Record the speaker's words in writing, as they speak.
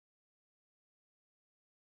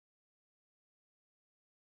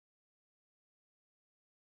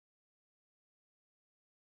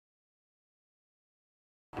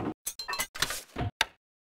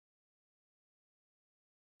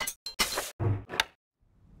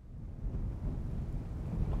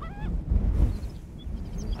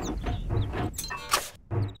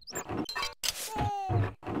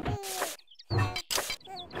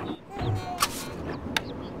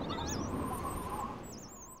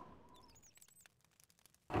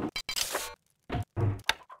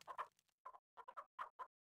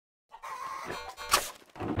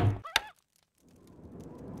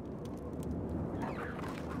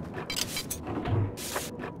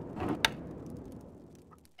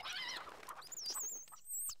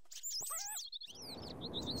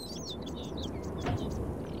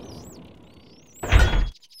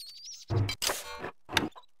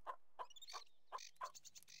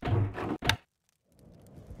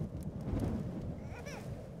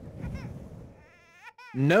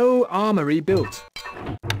No armory built.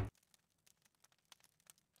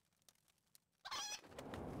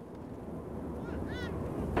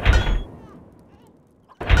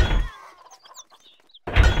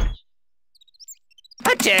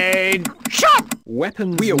 Attention!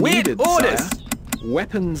 Weapons We await needed, orders. sire.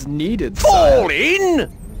 Weapons needed, Fall sire.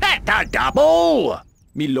 in! At the double!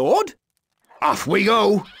 Me lord? Off we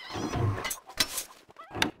go!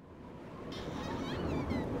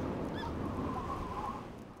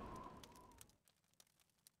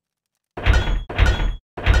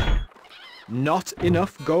 Not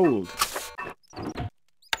enough gold.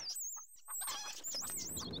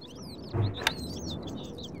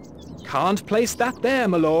 Can't place that there,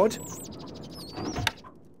 my lord.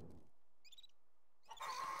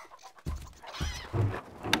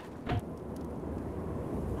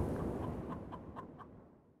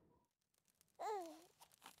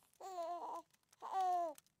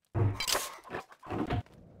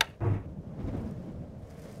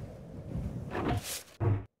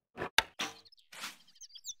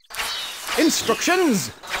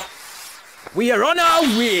 Instructions! We are on our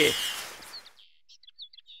way!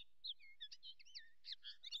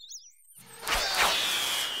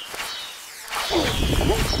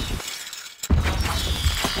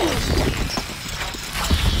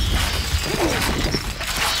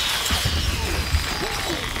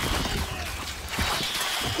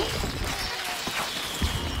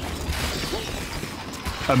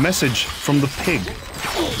 A message from the pig.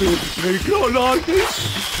 They can't like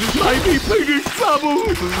this! Maybe pig in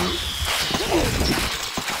trouble!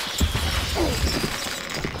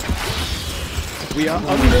 We are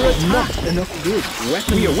under attack. Not enough goods.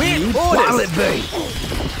 Weapons We await needed. orders! What'll it be?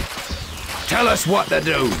 Tell us what to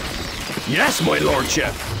do. Yes, my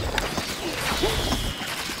lordship.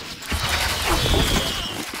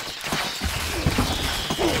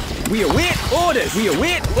 We await orders! We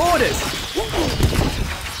await orders!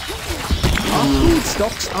 Our food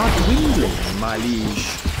stocks are dwindling, my liege.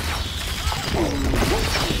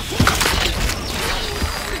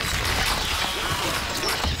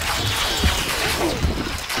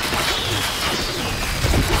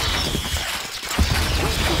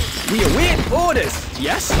 We await orders!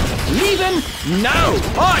 Yes? Leaving now!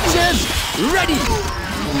 Archers, ready!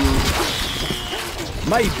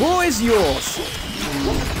 My bow is yours!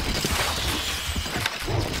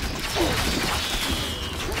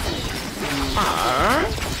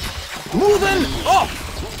 Moving up!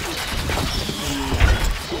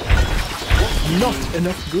 Not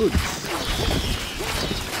enough goods.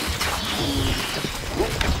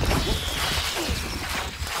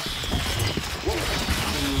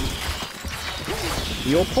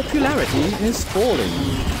 Your popularity is falling.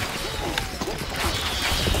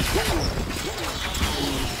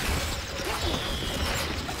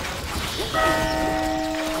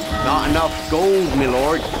 Not enough gold, my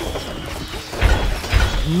lord.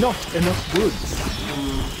 Not enough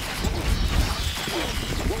goods.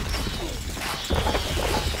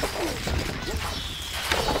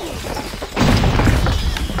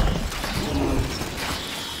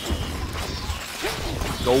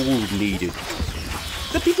 Gold needed.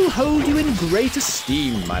 The people hold you in great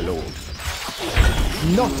esteem, my lord.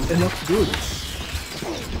 Not enough goods.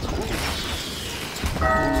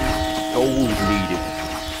 Gold needed.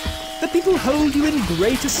 The people hold you in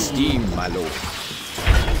great esteem, my lord.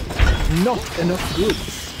 Not enough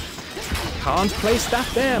goods. Can't place that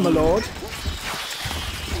there, my lord.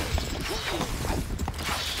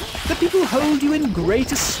 The people hold you in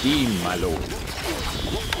great esteem, my lord.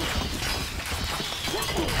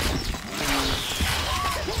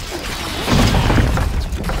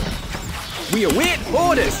 We await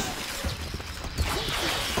orders!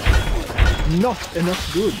 Not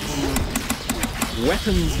enough goods.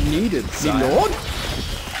 Weapons needed, My sire. lord?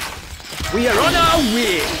 We are on our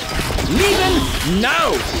way! Leaving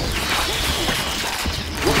now!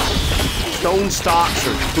 Stone stocks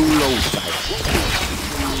are too low,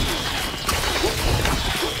 sire.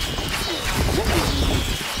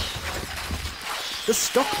 The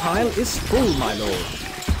stockpile is full, my lord.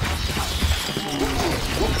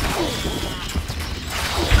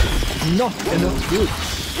 Not enough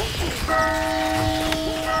goods.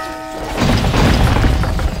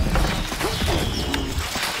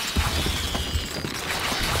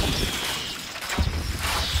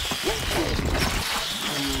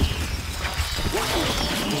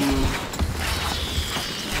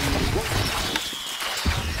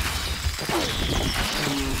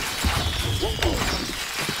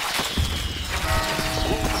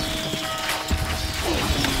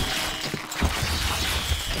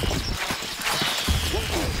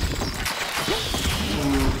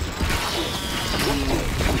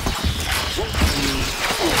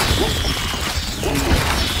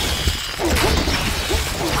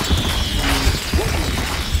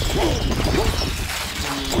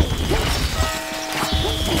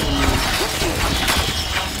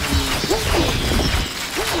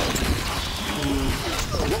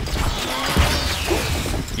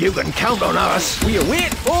 You can count on us. We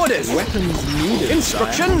await orders. Weapons needed.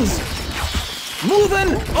 Instructions.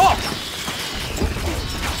 Moving up.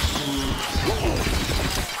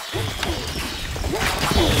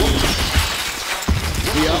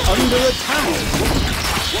 We are under attack.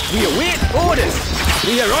 We await orders.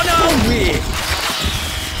 We are on our way.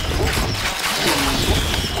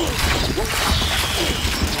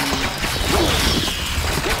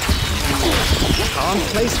 Can't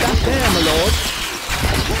place that there, my lord.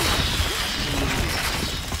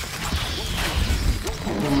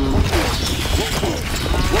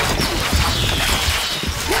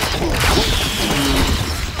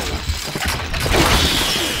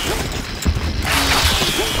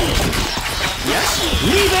 Yes,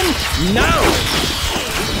 leaving now.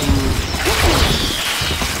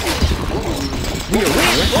 We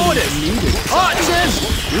await orders. Archers,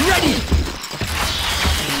 ready.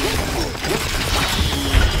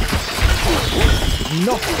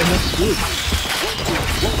 Not enough goods.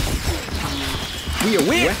 We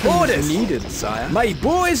await weapons orders. Needed, sire. My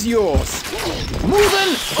bow is yours.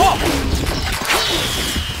 Moving up.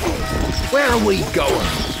 Where are we going?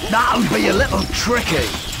 That'll be a little tricky.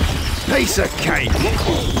 Piece of cake.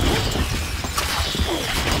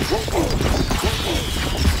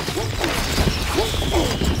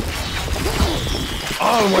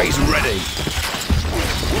 Always ready.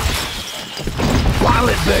 What'll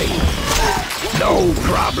it be? No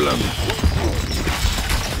problem.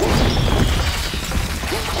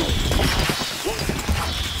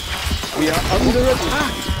 We are under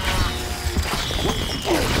attack.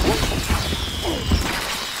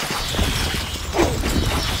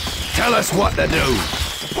 Tell us what to do.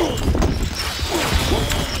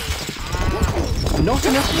 Not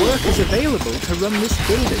enough workers available to run this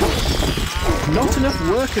building. Not enough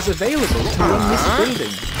workers available to run this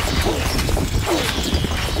building.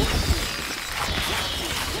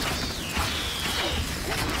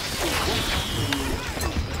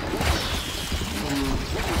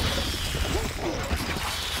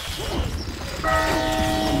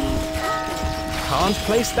 Can't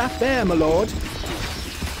place that there, my lord.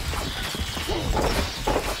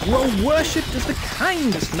 You are worshipped as the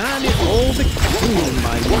kindest man in all the kingdom,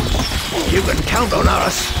 my lord. You can count on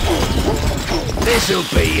us. This'll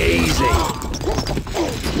be easy.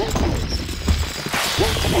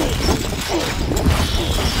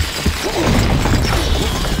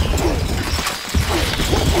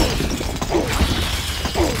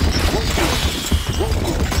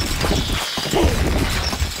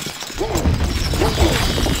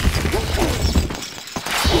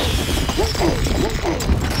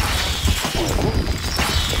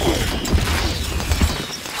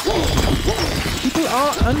 People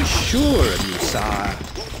are unsure of you, sire.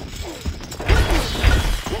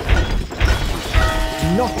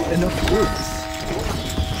 Not enough goods.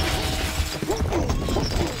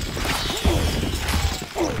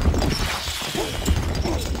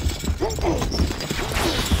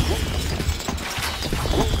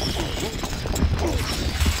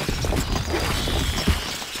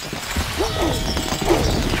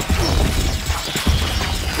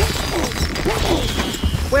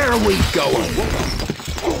 Where are we going?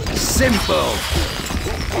 Simple.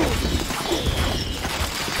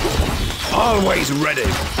 Always ready.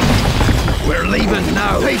 We're leaving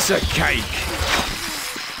now. Piece of cake.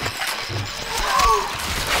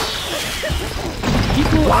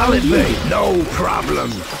 People What'll are it be? No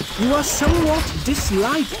problem. You are somewhat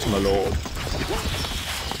disliked, my lord.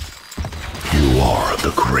 You are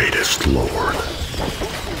the greatest lord.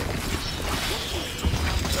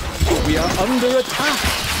 We are under attack,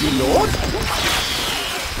 you lord.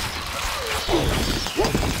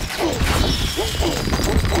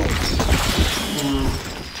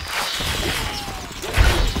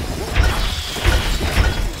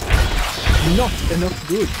 Not enough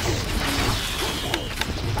goods.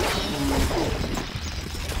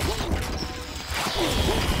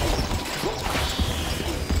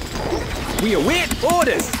 We await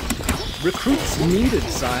orders. Recruits needed,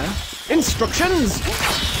 sire. Instructions.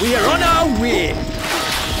 We are on our way.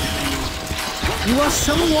 You are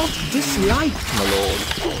somewhat disliked, my lord.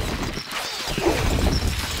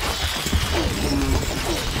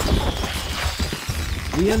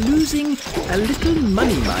 We are losing a little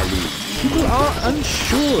money, my liege. People are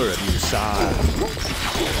unsure of you, sire.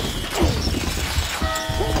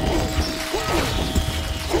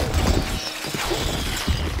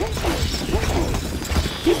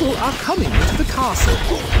 People are coming into the castle.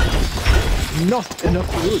 Not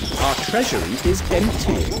enough goods. Our treasury is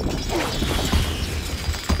emptying.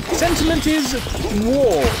 Sentiment is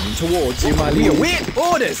warm towards you, my liege. We await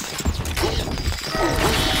orders.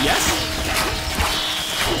 Yes?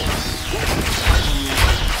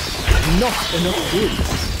 Not enough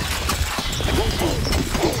goods.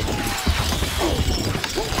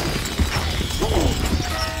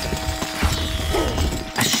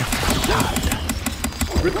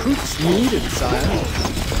 Recruits needed, sire.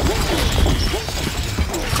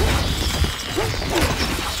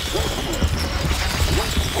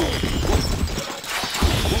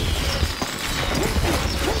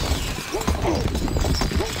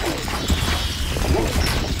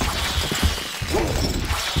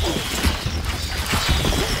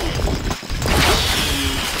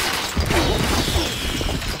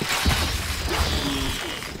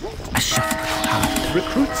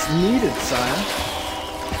 Recruits needed, sire.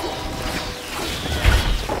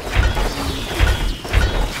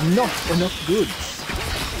 Not enough goods.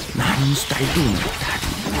 نحن مستعدون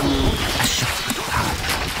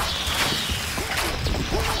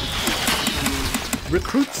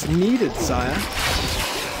Recruits needed, sire.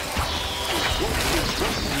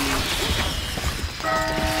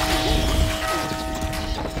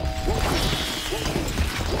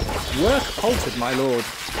 Work halted, my lord.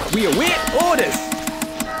 We await orders!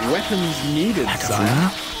 Weapons needed,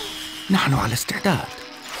 sire. نحن على استعداد.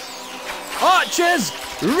 Archers,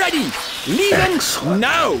 ready! Leaving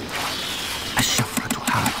now! الشفرة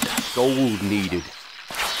حادة. Gold needed.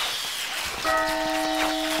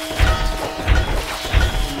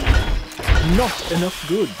 Not enough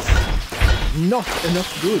goods. Not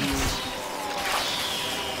enough goods.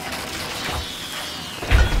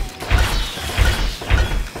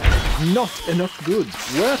 Not enough goods.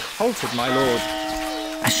 Work halted, my lord.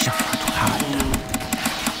 الشفرة حادة.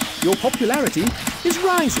 Your popularity is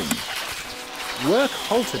rising. Work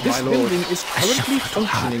halted, my lord. This building is currently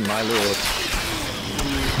functioning, my lord.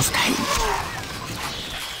 مستحيل.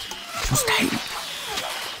 مستحيل.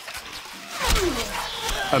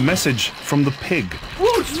 A message from the pig.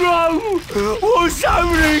 What's wrong? What's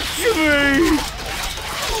happening to me?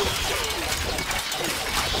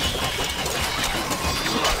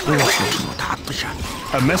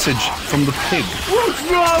 A message from the pig. What's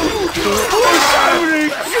wrong? What's happening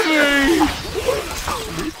to me?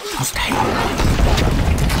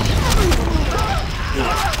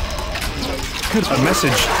 A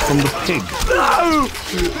message from the pig. No!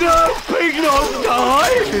 No! Pig not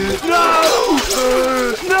die! No!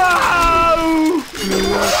 No!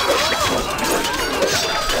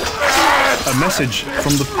 A message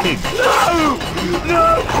from the pig. No! No!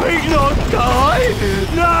 Pig not die!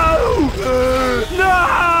 No! No!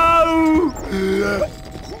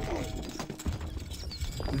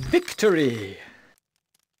 Victory!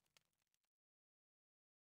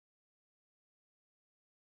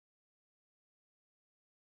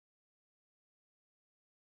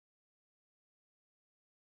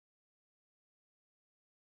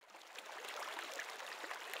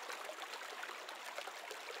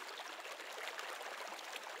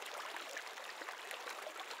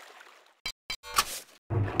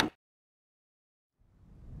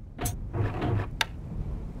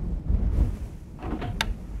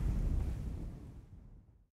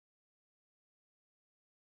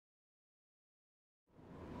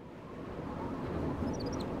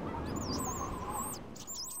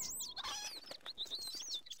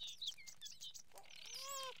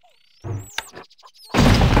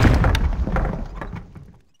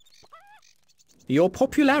 Your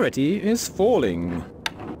popularity is falling.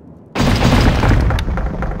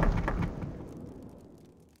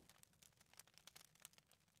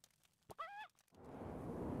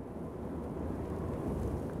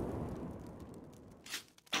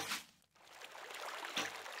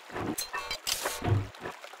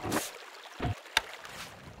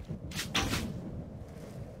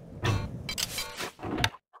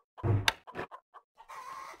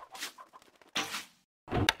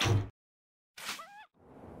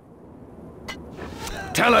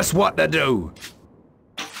 Tell us what to do.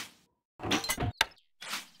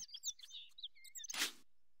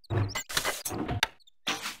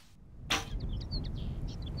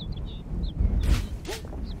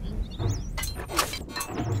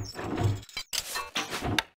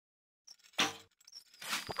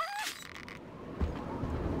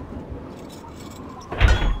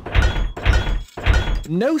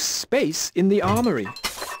 No space in the armory.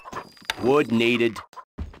 Wood needed.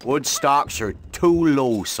 Wood stocks are too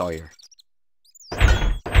low, sire.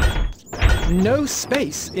 No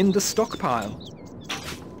space in the stockpile.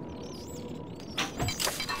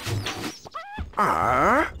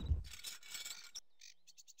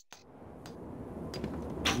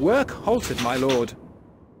 Work halted, my lord.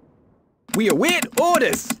 We await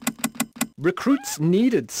orders! Recruits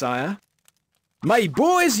needed, sire. My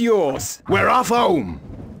bow is yours! We're off home.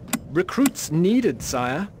 Recruits needed,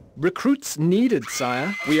 sire. Recruits needed,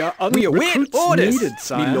 sire. We await Recruits orders, needed,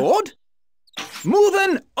 sire. me lord.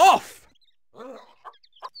 Moving off!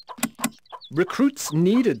 Recruits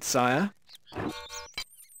needed, sire.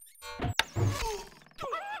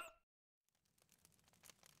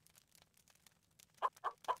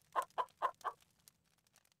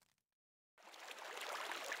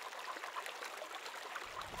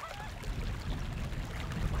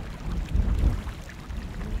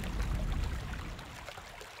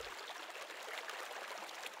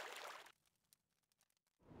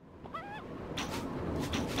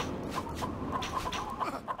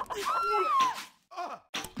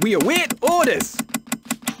 We await orders!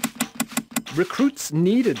 Recruits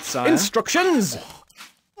needed, sire. Instructions!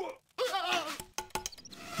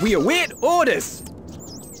 We await orders!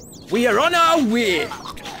 We are on our way!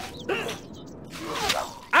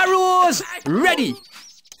 Arrows ready!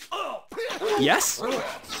 Yes?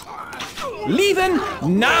 Leaving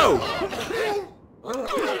now!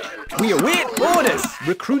 We await orders!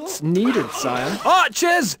 Recruits needed, sire.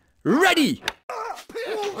 Archers ready!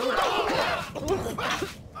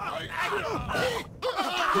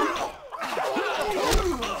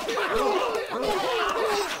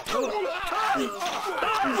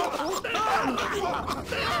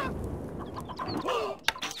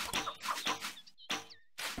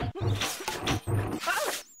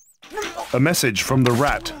 A message from the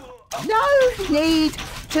rat. No need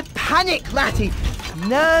to panic, Ratty.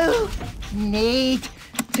 No need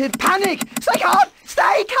to panic. Stay calm!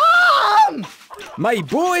 Stay calm! My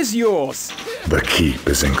bow is yours. The keep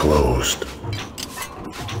is enclosed.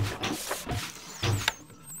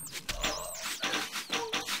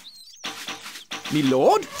 Me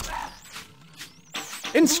lord?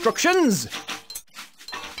 Instructions!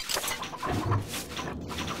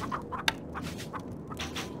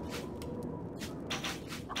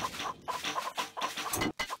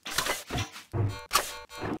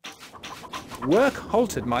 Work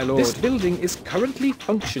halted, my lord. This building is currently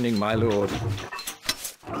functioning, my lord.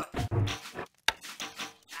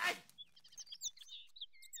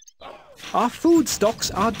 Our food stocks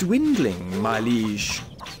are dwindling, my liege.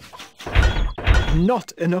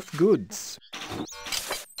 Not enough goods.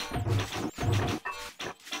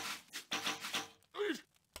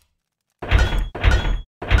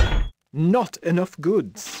 Not enough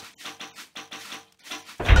goods.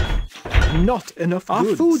 Not enough goods.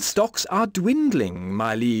 Our food stocks are dwindling,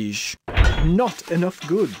 my liege. Not enough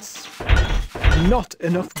goods. Not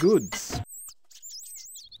enough goods.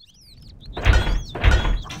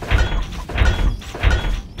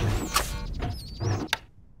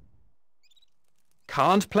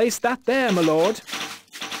 Can't place that there, my lord.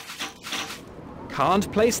 Can't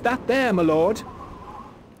place that there, my lord.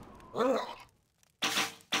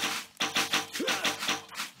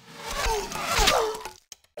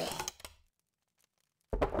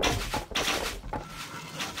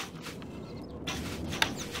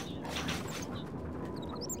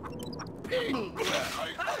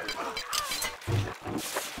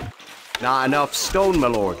 Not enough stone, my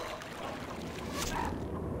lord.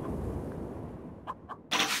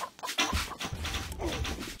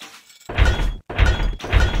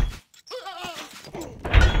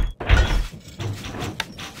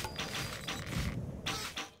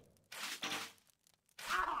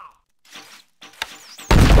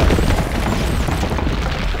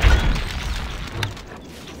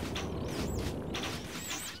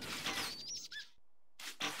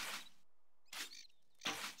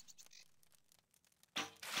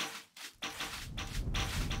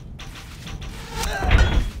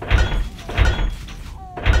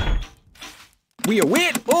 We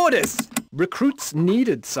await orders! Recruits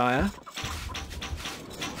needed, sire.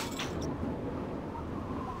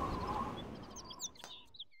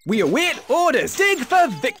 We await orders! Dig for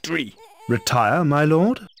victory! Retire, my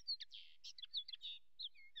lord?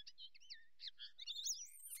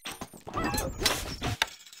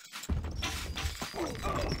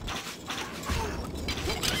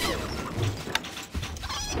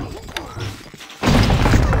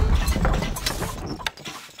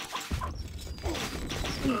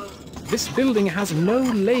 This building has no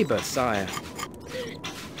labor, sire.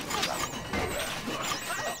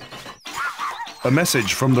 A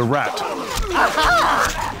message from the rat.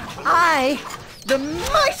 Aha! I, the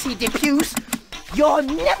mighty Depuce, your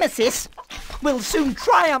nemesis, will soon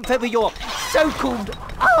triumph over your so-called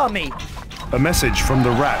army. A message from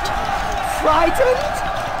the rat. Frightened?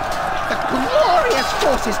 The glorious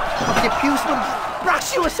forces of Depuce will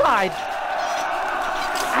brush you aside,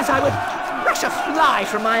 as I would brush a fly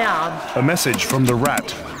from my arm. A message from the rat.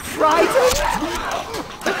 Frightened?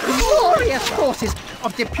 The glorious forces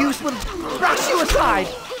of Depuce will brush you aside,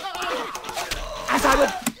 as I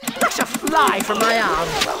would brush a fly from my arm.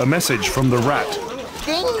 A message from the rat.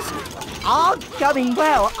 Things are going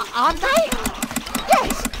well, aren't they?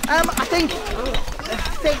 Yes, I think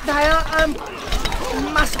they are,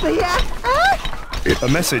 must be, A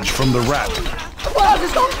message from the rat. The world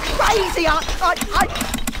has gone crazy.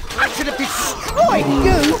 I should have destroyed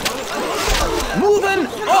you. Moving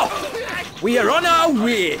up! We are on our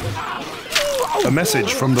way. A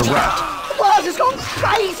message from the rat. The world has gone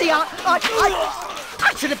crazy.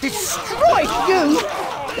 I should have destroyed you.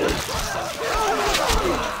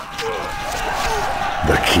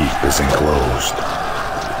 The keep is enclosed.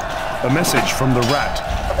 A message from the rat.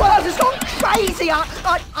 The world has gone crazy.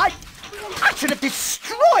 I should have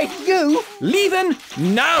destroyed you. Leaving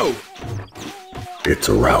now! It's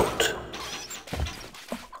a rout.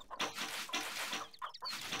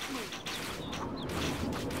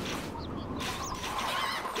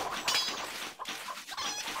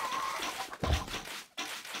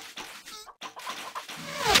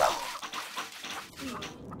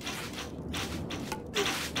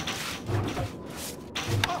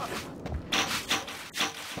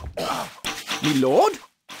 Me lord?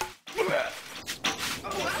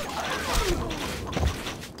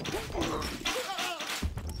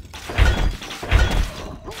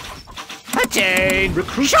 Attain!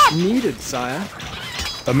 Recruits needed, sire.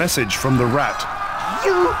 A message from the rat.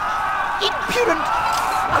 You impudent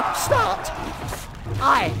upstart.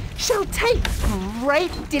 I shall take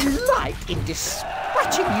great delight in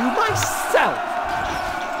dispatching you myself.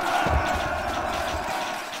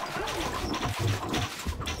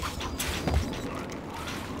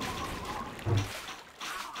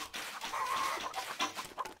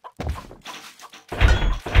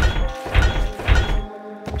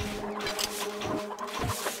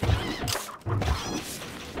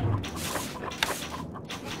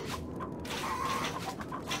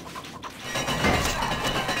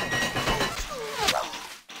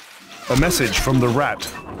 A message from the rat.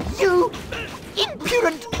 You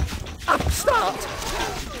impudent upstart.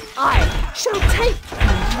 I shall take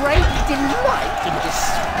great delight in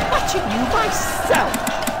dispatching you myself.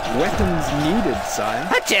 Weapons needed, sire.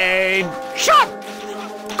 Attain! Shot!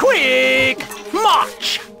 Quick!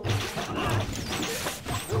 March!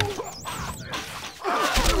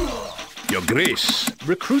 Your Grace.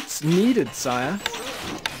 Recruits needed, sire.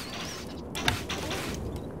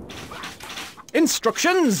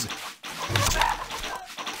 Instructions!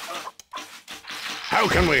 How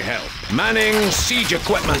can we help? Manning siege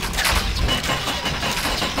equipment.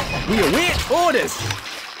 We await orders!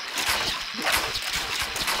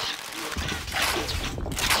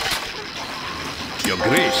 Your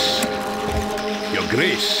Grace. Your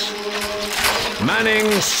Grace. Manning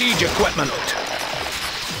siege equipment.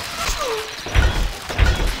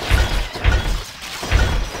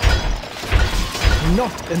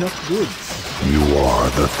 Not enough goods. You are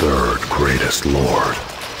the third greatest lord.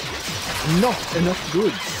 Not enough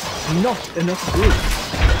goods. Not enough goods.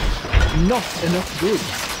 Not enough goods.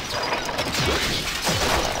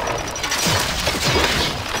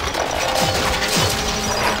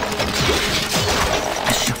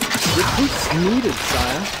 Recruits needed,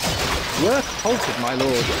 sire. Work halted, my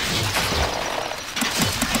lord.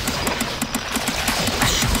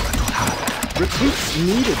 Recruits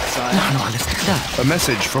needed, sire. A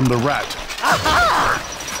message from the rat. Aha!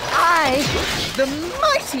 I, the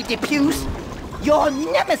mighty Depuce, your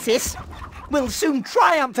nemesis, will soon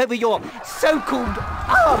triumph over your so-called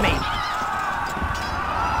army.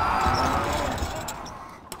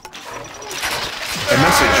 A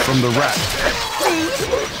message from the rat. Please,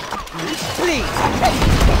 please,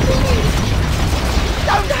 please,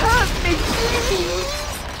 don't hurt me, please.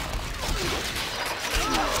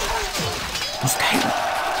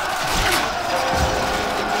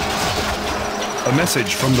 A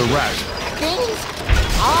message from the rat. Things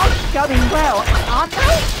are going well, aren't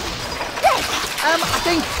they? Yes, I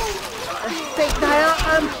think they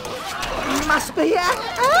are, must be,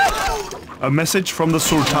 A message from the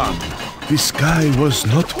Sultan. The sky was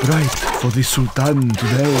not bright for the Sultan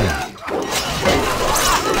today.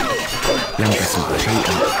 The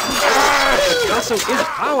castle is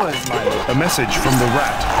ours, my lord. A message from the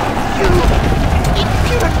rat. You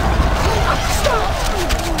impudent upstart.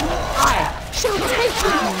 I shall take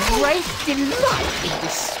great delight in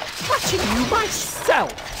dispatching you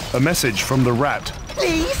myself. A message from the rat.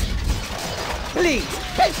 Please, please,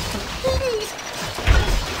 please, please,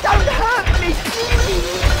 don't hurt me,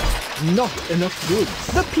 please. Not enough goods.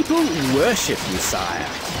 The people worship you, sire.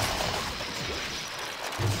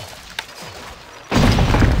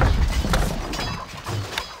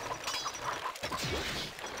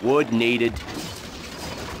 Wood needed.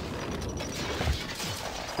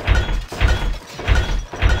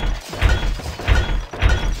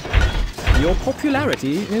 Your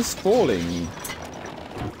popularity is falling.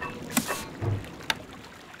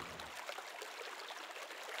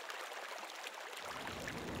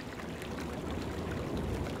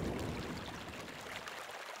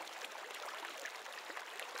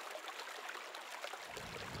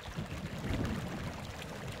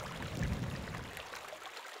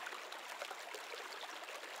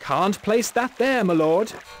 Can't place that there, my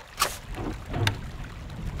lord.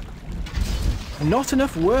 Not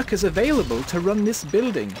enough workers available to run this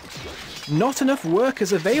building. Not enough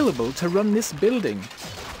workers available to run this building.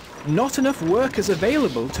 Not enough workers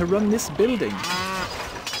available to run this building.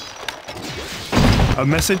 A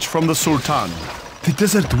message from the Sultan. The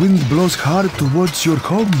desert wind blows hard towards your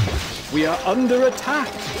home. We are under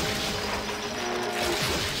attack.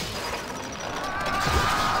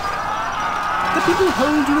 The people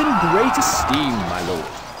hold you in great esteem, my lord.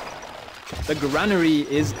 The granary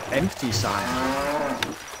is empty, sire.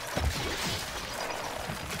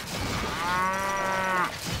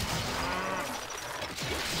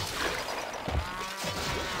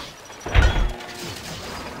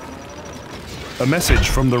 A message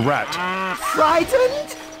from the rat.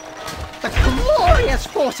 Frightened? The glorious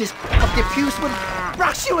forces of Depuce would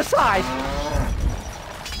brush you aside,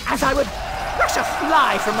 as I would brush a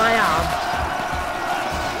fly from my arm.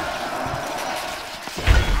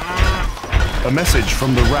 A message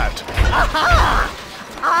from the rat. Aha!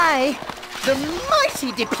 I, the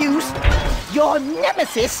mighty Depuce, your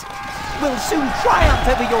nemesis, will soon triumph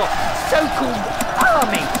over your so-called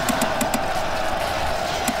army.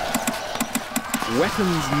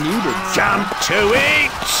 Weapons needed. Jump to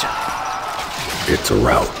it! It's a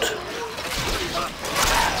rout.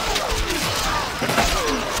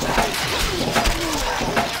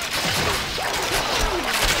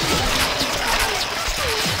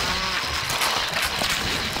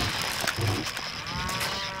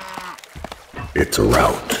 It's a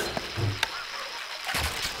rout.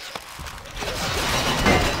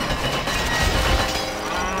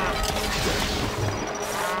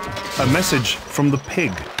 A message from the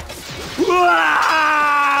pig.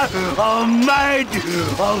 Oh, mate!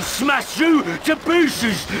 I'll smash you to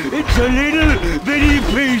pieces! Into little bitty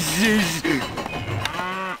pieces!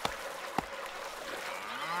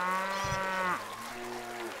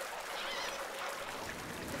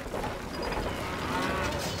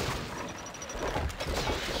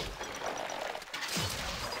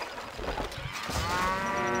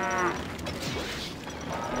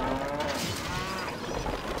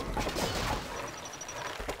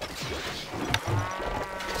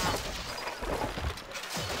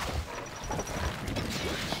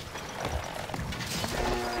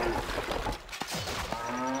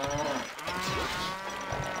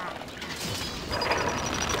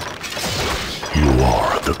 You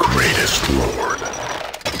are the greatest lord.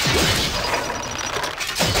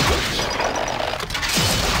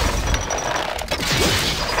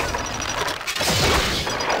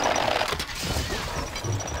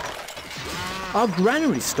 Our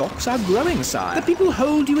granary stocks are growing, sire. The people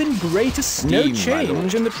hold you in great esteem, no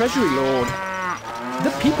change in the treasury, lord.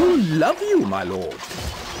 The people love you, my lord.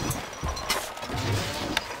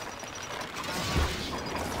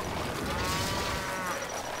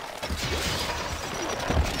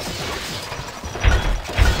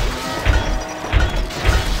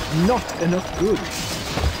 Not enough goods.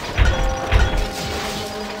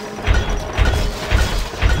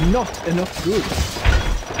 Not enough goods.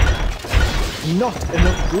 Not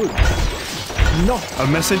enough goods. Not. A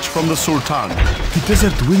message from the Sultan. The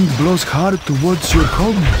desert wind blows hard towards your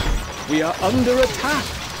home. We are under attack.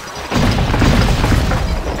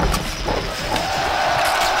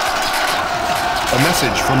 A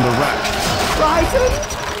message from the rat. Frightened?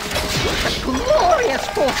 The glorious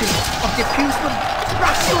forces of Depuce would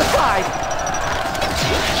brush you aside,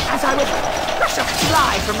 as I would brush a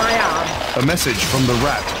fly from my arm. A message from the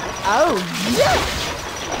rat. Oh, yes!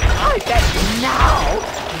 I bet now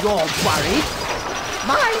you're worried.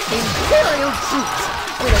 My Imperial troops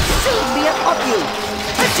will soon be upon you.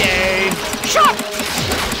 Attain! Shot!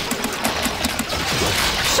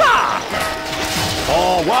 Shot!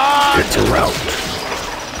 Forward! It's a rout.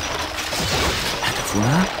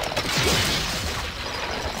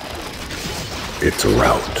 It's a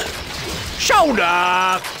rout. Shoulder!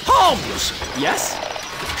 Arms! Yes?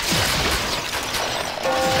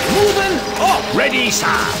 Moving up! Ready, sir!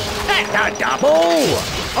 At the double!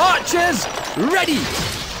 Archers, ready!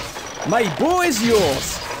 My bow is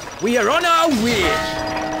yours. We are on our way.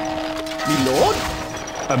 My lord?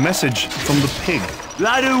 A message from the pig.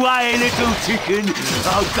 Run away, little chicken!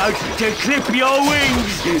 I'm going to clip your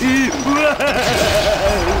wings!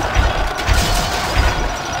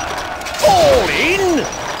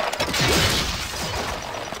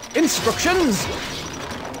 instructions!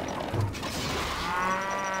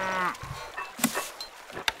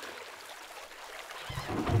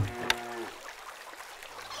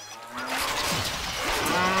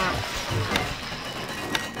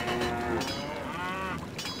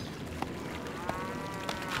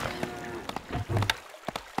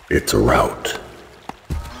 It's a rout.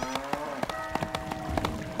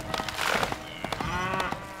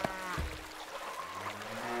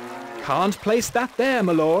 Can't place that there,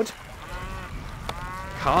 my lord.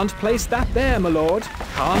 Can't place that there, my lord.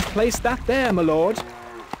 Can't place that there, my lord.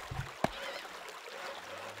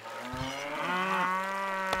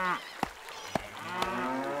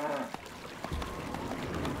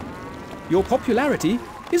 Your popularity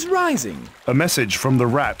is rising. A message from the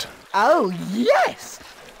rat. Oh, yes!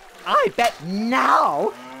 I bet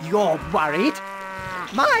now you're worried.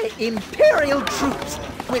 My Imperial troops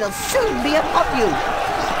will soon be upon you.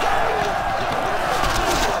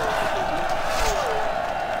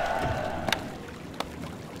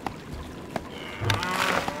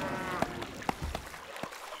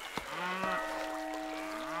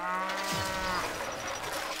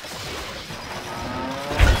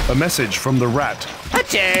 A message from the rat.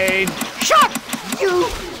 Attain! Shut! You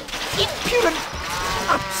impudent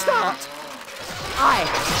upstart! I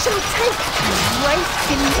shall take great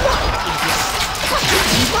delight in dispatching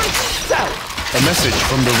you myself! A message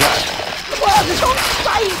from the rat. The world has gone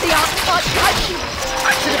crazy! I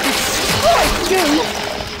should have destroyed you!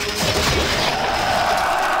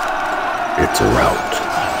 It's a rout.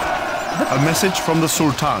 A message from the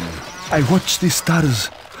Sultan. I watch the stars,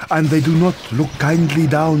 and they do not look kindly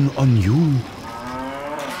down on you.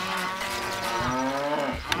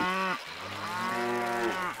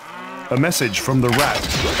 A message from the rat.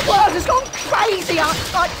 The world has gone crazy! I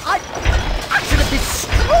should have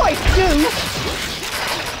destroyed you!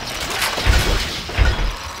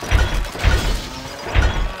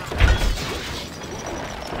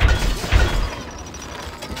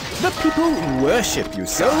 The people worship you,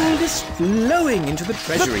 sire. Gold is flowing into the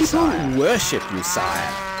treasury, sire. The people worship you,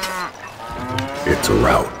 sire. It's a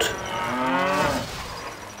rout.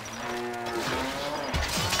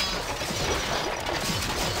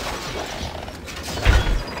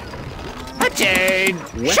 Attain!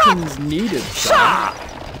 Weapons needed, sire.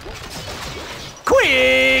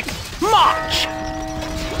 Quick! March!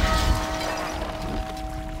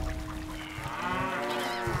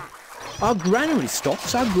 Our granary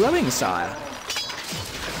stocks are growing, sire.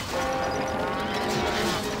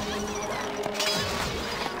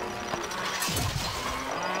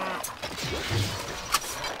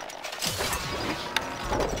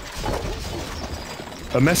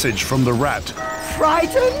 A message from the rat.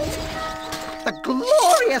 Frightened? The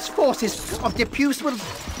glorious forces of Depuce will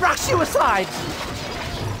brush you aside,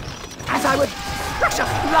 as I would brush a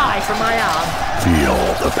fly from my arm. Feel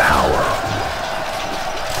the power.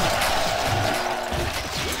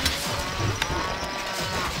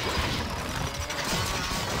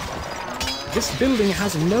 This building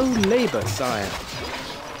has no labor, sire.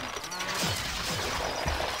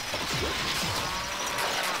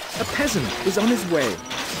 A peasant is on his way.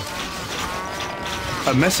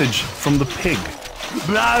 A message from the pig.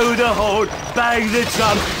 Blow the horn, bang the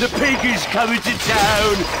drum, the pig is coming to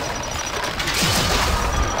town.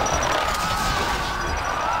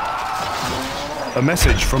 A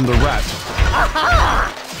message from the rat.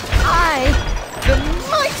 Aha! I, the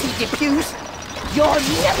mighty Depuce, your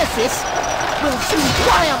nemesis, will soon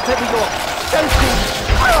triumph over your so-called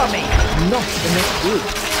army. Not enough wood.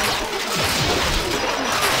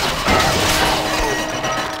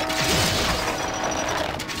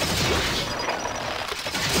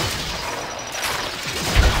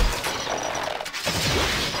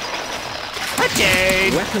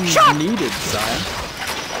 Attain! Weapons Shot! needed, sire.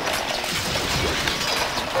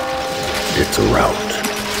 It's a rout.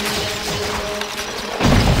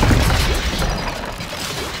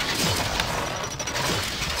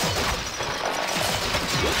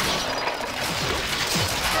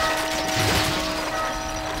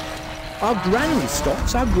 Our granary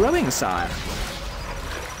stocks are growing, sire.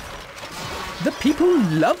 The people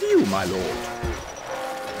love you, my lord.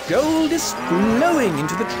 Gold is flowing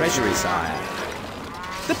into the treasury, sire.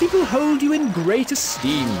 The people hold you in great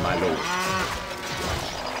esteem, my lord.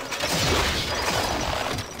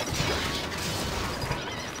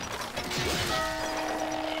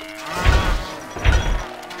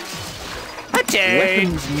 Attain!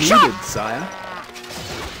 Weapons needed, Shot! sire.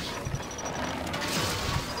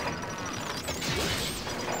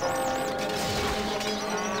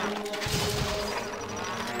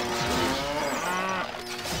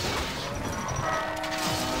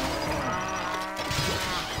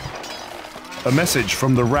 A message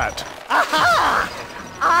from the rat. Aha!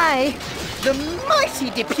 I, the mighty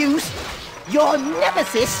Diffuse, your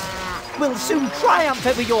nemesis, will soon triumph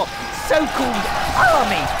over your so-called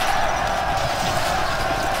army.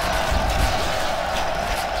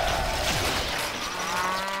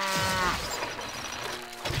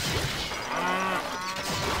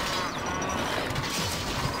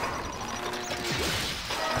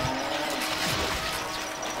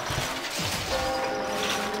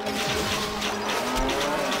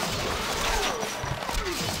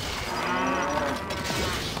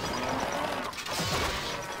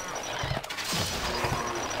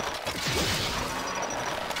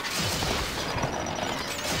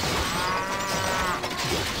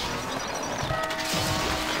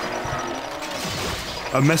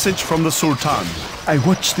 A message from the Sultan. I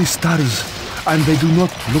watch the stars, and they do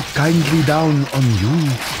not look kindly down on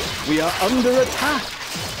you. We are under attack.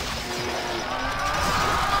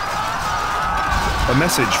 A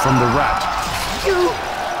message from the rat. You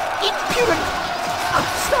impudent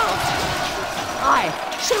upstart! I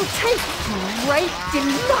shall take great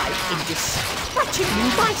delight in dispatching you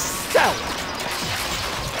myself.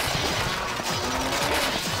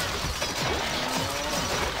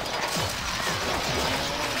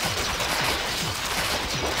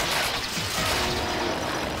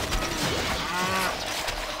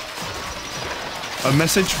 A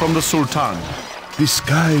message from the Sultan. The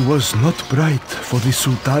sky was not bright for the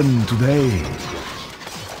Sultan today.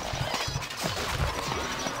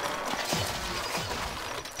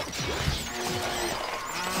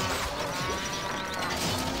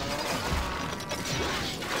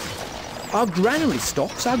 Our granary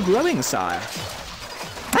stocks are growing, sire.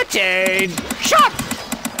 Attain! Shot!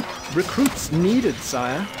 Recruits needed,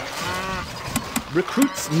 sire.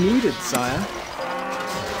 Recruits needed, sire.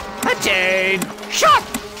 Attain! Shot!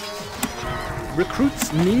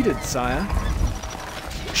 Recruits needed, sire.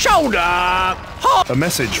 Shoulder! Hop! A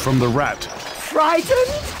message from the rat.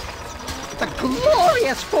 Frightened? The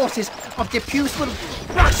glorious forces of Diffuse will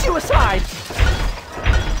brush you aside,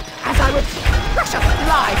 as I would brush a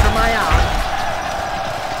fly from my arm.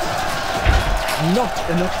 Not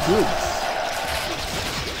enough goods.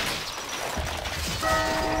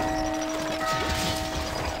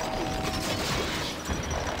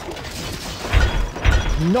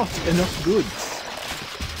 Not enough goods.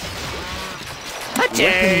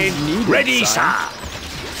 Attain! Weapons needed, Ready, sire. sir!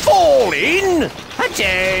 Fall in!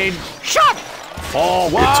 Attain! Shot!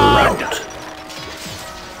 Forward! It's a rout.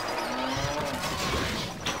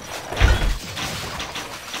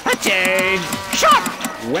 Attain! Shot!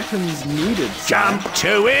 Weapons needed, sire. Jump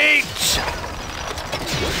to it!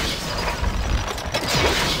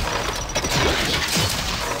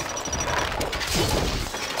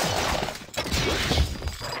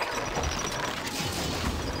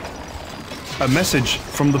 A message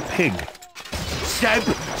from the pig. Stab!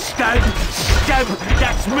 Stab! Stab!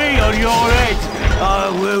 That's me on your head! I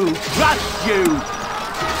will crush you!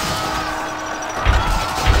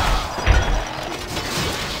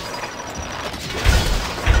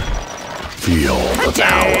 Feel the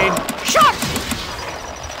Attain! power. Shot!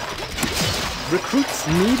 Recruits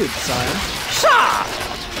needed, sire. Sir!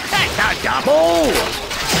 That's a double!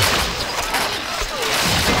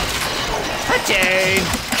 Attain!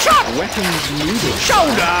 Shot! Weapons needed.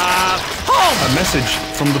 Shoulder! Hop! A message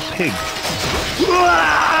from the pig.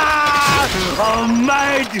 I'm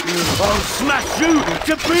mad! I'll smash you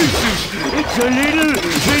to pieces! It's a little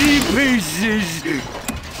bitty pieces!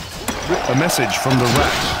 A message from the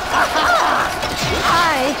rat.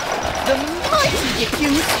 I, the mighty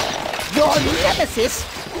Diffuse, your nemesis,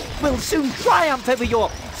 will soon triumph over your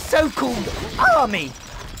so-called army.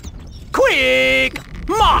 Quick!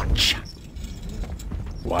 March!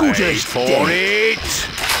 Wait for it!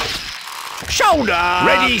 Shoulder!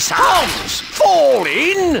 Ready, sir! Arms! Fall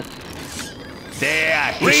in!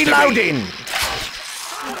 There, reloading!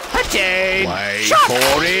 Attain! Wait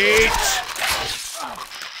for it!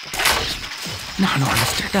 نحن على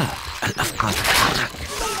استعداد الأفكار تتحرك.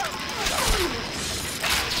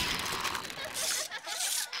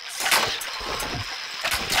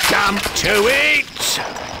 Jump to it!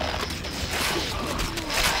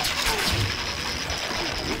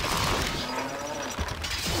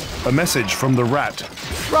 A message from the rat.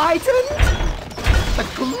 Frightened? The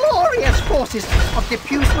glorious forces of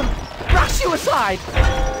Diffuse will brush you aside,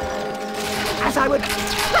 as I would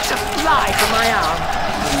brush a fly from my arm.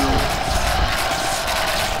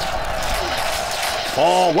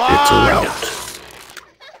 Forward! It's a rout.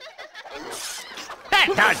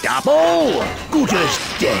 That's a double! Good as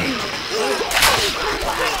dead!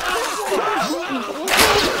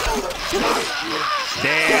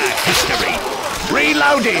 Their history!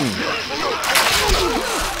 Reloading!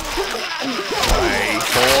 Wait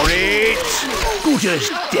for it! Good as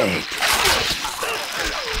dead.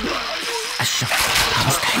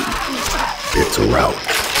 It's a rout.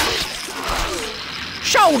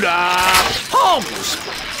 Shoulder! Hogs!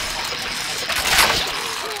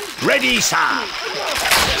 Ready, sir!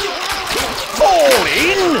 Fall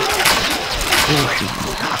in!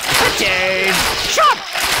 Attain! Shot!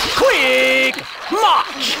 Quick!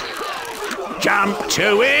 March! Jump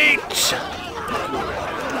to it!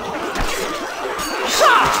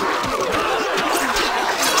 Sir!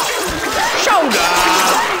 Shoulder!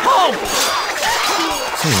 Hogs!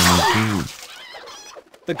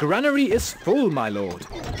 The granary is full, my lord.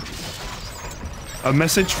 A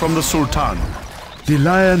message from the Sultan. The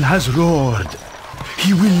lion has roared.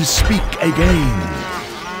 He will speak again.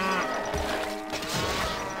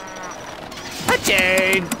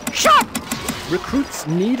 Attain! Shot! Recruits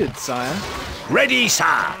needed, sire. Ready,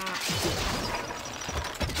 sir!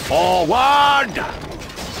 Forward!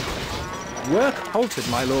 Work halted,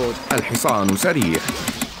 my lord. الحصان سريع.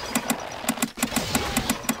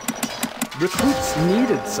 Recruits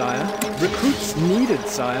needed, sire. Recruits needed,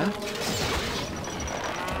 sire.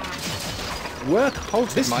 Work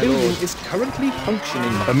halted, this my building lord. Is currently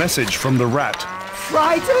functioning. A message from the rat.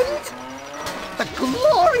 Frightened? The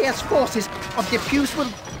glorious forces of Diffuse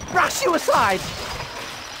will brush you aside,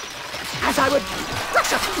 as I would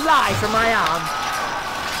brush a fly from my arm.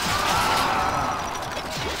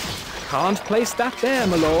 Can't place that there,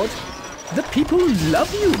 my lord. The people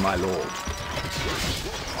love you, my lord.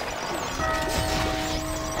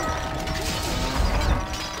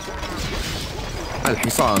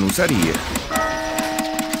 الحصان سريع.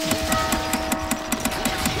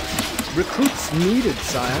 Recruits needed,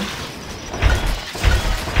 sire.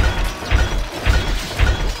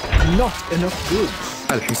 Not enough goods.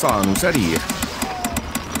 الحصان سريع.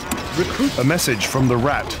 Recruit. A message from the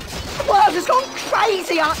rat. The world has gone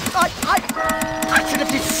crazy. I should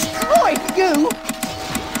have destroyed you.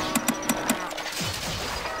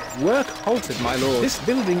 Work halted, my lord. This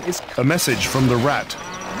building is... A message from the rat.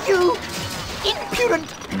 You impudent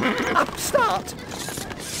upstart.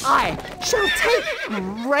 I shall take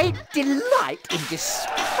great delight in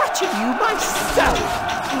dispatching you myself.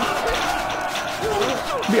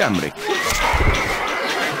 بأمرك.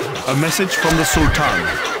 A message from the Sultan.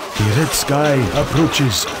 The red sky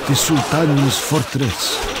approaches the Sultan's fortress.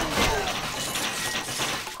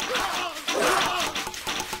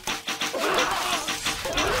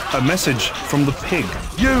 A message from the pig.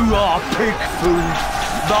 You are pig food!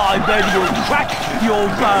 My men will crack your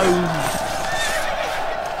bones!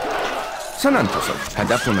 سننتصر.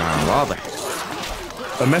 هدفنا واضح.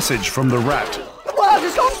 A message from the rat. The world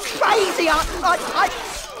has gone crazy.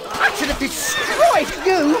 I should have destroyed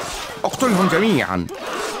you. اقتلهم جميعا.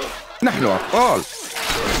 نحن أبطال.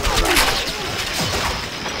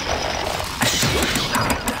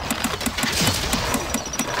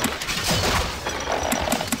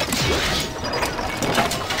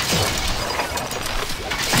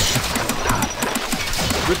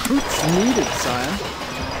 Recruits needed, sire.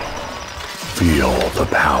 Feel the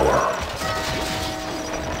power.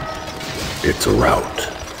 It's a rout.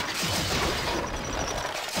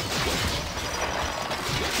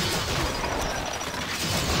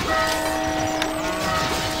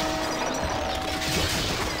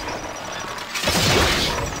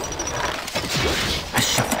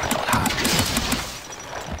 الشفرة الحاد.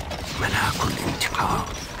 ملاك الانتقام.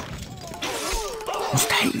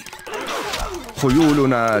 مستحيل.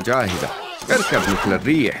 خيولنا جاهزة. اركب مثل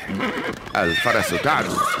الريح. الفرس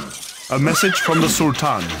تعدو. A message from the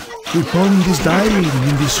Sultan. The pond is dying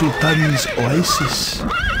in the Sultan's oasis.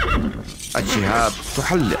 الشهاب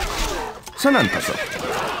تحلق. سننتصر.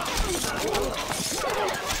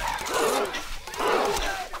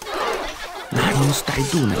 نحن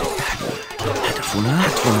مستعدون للتحدي. هدفنا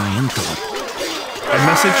ينتظر. A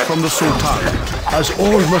message from the Sultan. As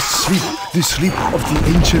all must sleep the sleep of the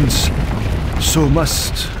ancients, so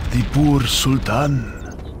must the poor Sultan.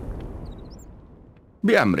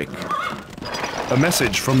 بأمرك. A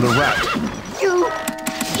message from the rat. You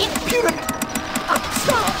impudent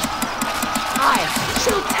upstart. I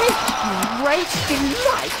shall take great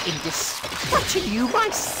delight in dispatching you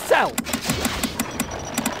myself.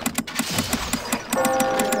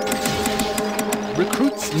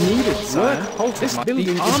 Recruits needed, sire. Work halted. This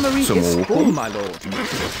building armory is full, my lord.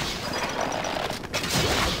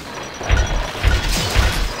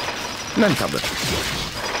 ننتظر.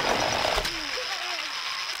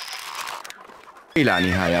 إلى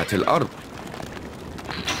نهايات الأرض.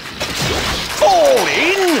 Fall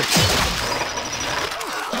in!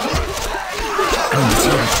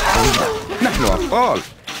 نحن أبطال.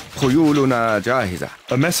 خيولنا جاهزة.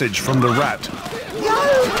 A message from the rat. No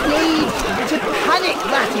need to panic,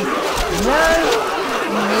 Ratty. No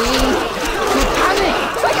need to panic.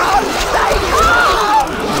 Stay calm! Stay calm!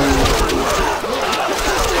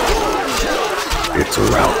 It's a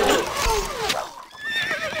rout.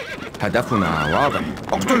 هدفنا واضح.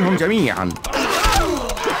 اقتلهم جميعا.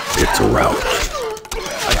 It's a rout.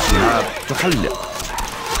 الشهاب تحلق.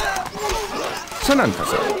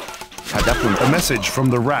 سننتصر. هدفنا. A message from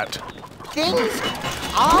the rat. Things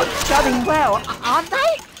are going well, aren't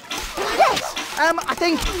they? Yes. I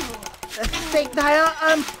think they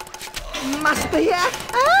are. Must be.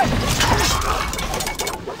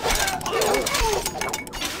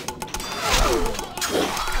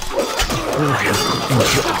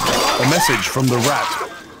 A message from the rat.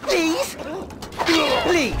 Please, please,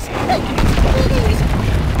 please,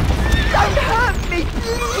 don't hurt me,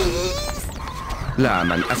 please. لا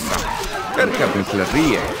من أسرع. اركب مثل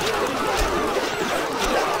الريح.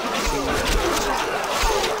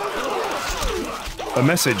 A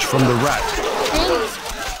message from the rat. Things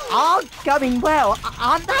are going well,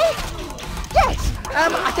 aren't they? Yes.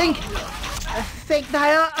 I think they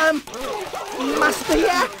are. Must be.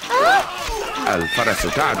 الفرس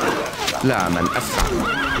تعدو. لا من أسرع.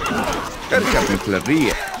 اركب مثل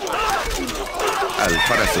الريح.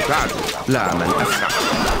 الفرس تعدو. لا من أسرع.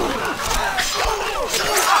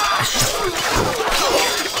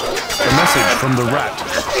 A message from the rat.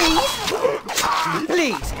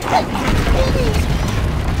 Please, please,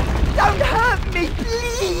 don't hurt me,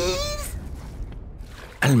 please.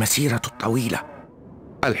 المسيرة الطويلة.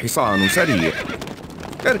 الحصان سريع.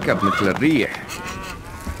 اركب مثل الريح.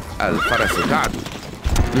 الفرس تعدو.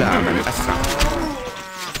 لا من أسرع.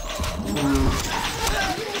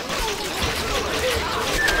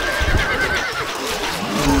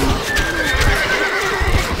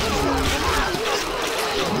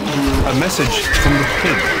 A message from the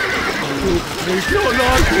pig. It's not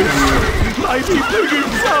like this. Maybe pig in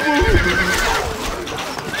trouble.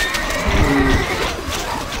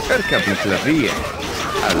 اركب مثل الريح.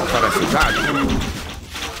 الفرس تعدو.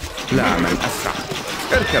 لا من أسرع.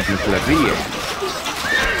 اركب مثل الريح.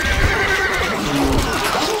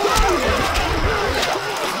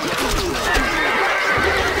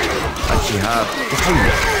 الشهاب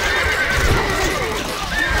تحلق.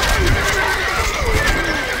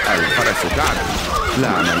 الفرس تعدو. لا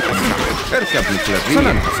من أسرع. اركب مثل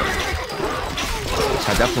الريح.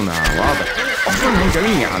 هدفنا واضح. اقتلهم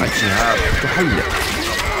جميعا. الشهاب تحلق.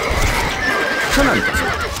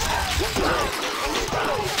 سننتصر.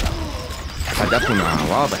 هدفنا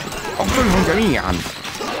واضح. اقتلهم جميعا.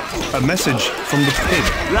 A message from the pig.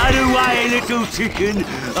 Run away, little chicken.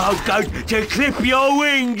 I'm going to clip your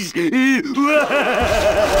wings.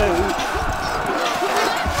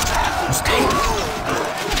 مستحيل.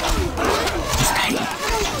 مستحيل.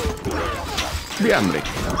 بأمرك.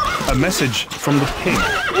 A message from the pig.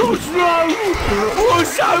 What's wrong?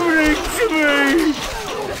 What's happening to me?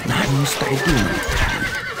 نحن مستعدون.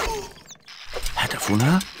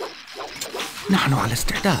 هدفنا نحن على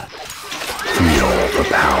استعداد. Feel the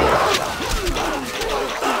power.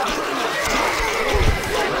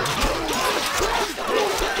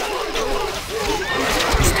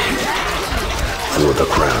 For the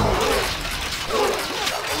crown.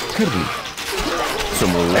 كري.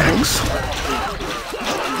 سموهم.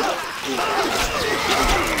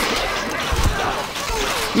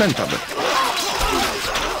 ننتظر.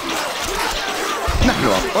 نحن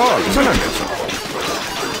أبطال. سننتصر.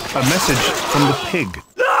 A message from the pig.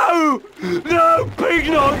 No! No! Pig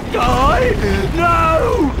not die! No!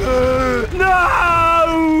 No!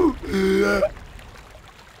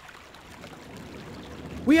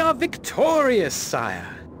 We are victorious,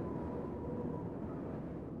 sire.